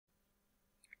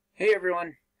Hey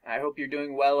everyone, I hope you're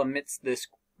doing well amidst this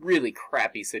really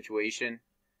crappy situation.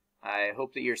 I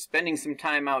hope that you're spending some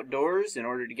time outdoors in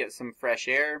order to get some fresh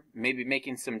air, maybe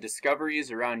making some discoveries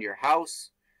around your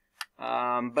house.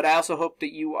 But I also hope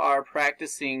that you are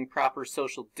practicing proper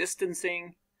social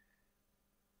distancing.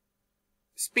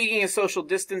 Speaking of social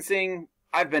distancing,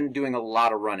 I've been doing a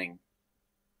lot of running.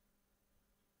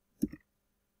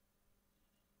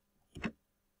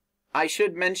 I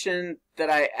should mention that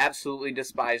I absolutely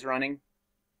despise running.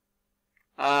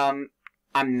 I'm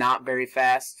not very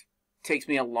fast. It takes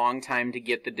me a long time to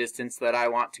get the distance that I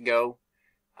want to go.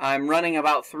 I'm running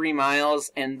about 3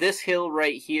 miles, and this hill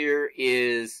right here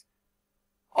is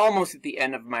almost at the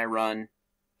end of my run.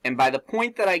 And by the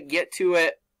point that I get to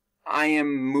it, I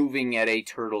am moving at a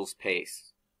turtle's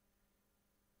pace.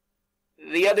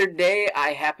 The other day,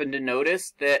 I happened to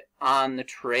notice that on the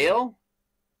trail,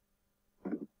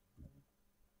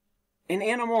 an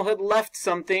animal had left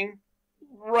something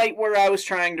right where I was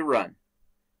trying to run.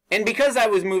 And because I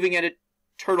was moving at a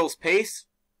turtle's pace,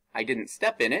 I didn't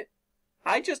step in it.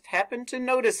 I just happened to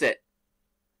notice it.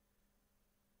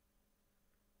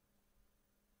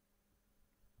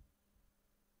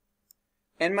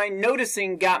 And my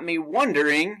noticing got me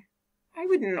wondering, why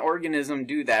would an organism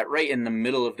do that right in the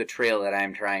middle of the trail that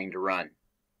I'm trying to run?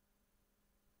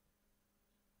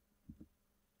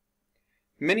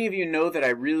 Many of you know that I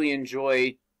really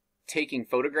enjoy taking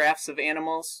photographs of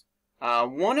animals.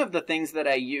 One of the things that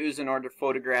I use in order to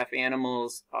photograph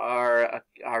animals are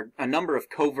a number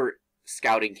of covert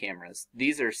scouting cameras.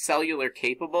 These are cellular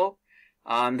capable.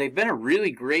 They've been a really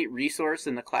great resource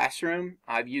in the classroom.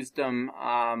 I've used them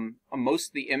on most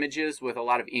of the images with a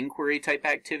lot of inquiry type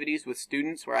activities with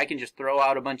students where I can just throw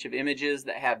out a bunch of images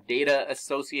that have data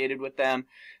associated with them,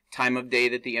 time of day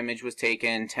that the image was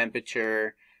taken,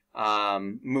 temperature,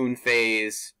 moon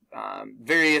phase,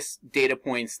 various data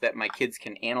points that my kids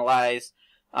can analyze.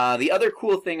 The other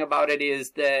cool thing about it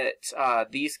is that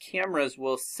these cameras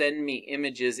will send me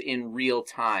images in real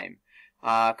time.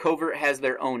 Covert has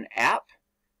their own app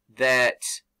that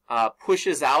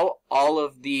pushes out all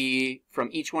of from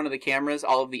each one of the cameras,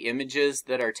 all of the images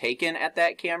that are taken at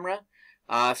that camera.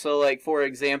 So like for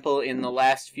example, in the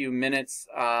last few minutes,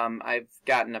 I've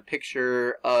gotten a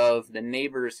picture of the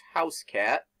neighbor's house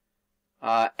cat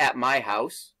at my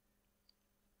house.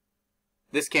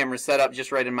 This camera's set up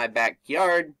just right in my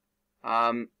backyard.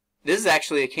 This is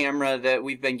actually a camera that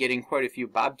we've been getting quite a few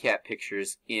bobcat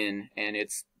pictures in, and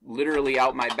it's literally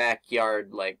out my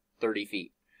backyard like 30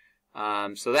 feet.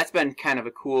 So that's been kind of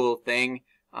a cool thing.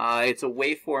 It's a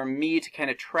way for me to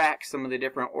kind of track some of the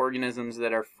different organisms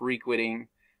that are frequenting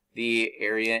the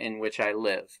area in which I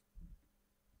live.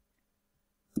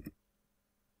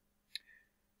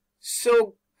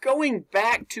 So going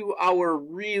back to our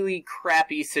really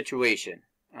crappy situation,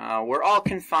 we're all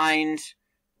confined,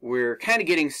 we're kind of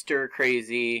getting stir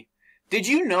crazy. Did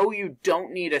you know you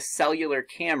don't need a cellular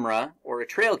camera or a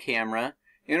trail camera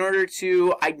in order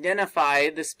to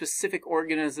identify the specific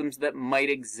organisms that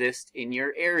might exist in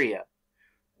your area?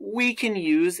 We can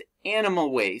use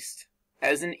animal waste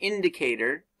as an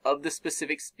indicator of the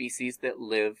specific species that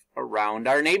live around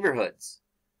our neighborhoods.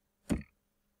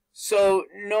 So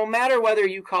no matter whether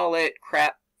you call it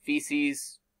crap,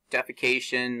 feces,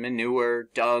 defecation, manure,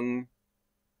 dung,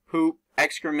 poop,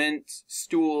 excrement,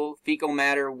 stool, fecal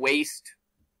matter, waste,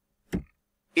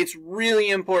 it's really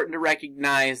important to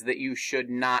recognize that you should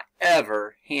not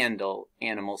ever handle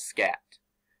animal scat.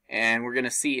 And we're going to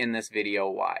see in this video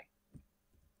why.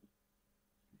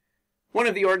 One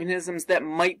of the organisms that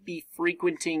might be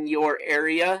frequenting your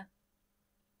area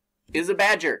is a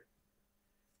badger.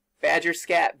 Badger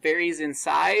scat varies in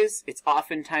size. It's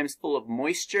oftentimes full of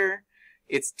moisture.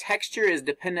 Its texture is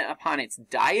dependent upon its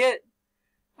diet.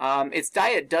 Its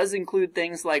diet does include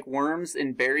things like worms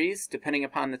and berries, depending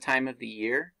upon the time of the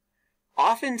year.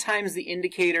 Oftentimes the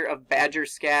indicator of badger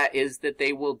scat is that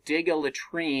they will dig a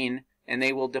latrine and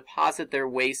they will deposit their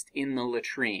waste in the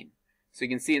latrine. So you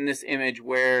can see in this image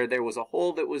where there was a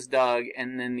hole that was dug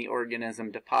and then the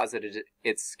organism deposited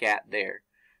its scat there.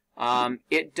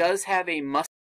 It does have a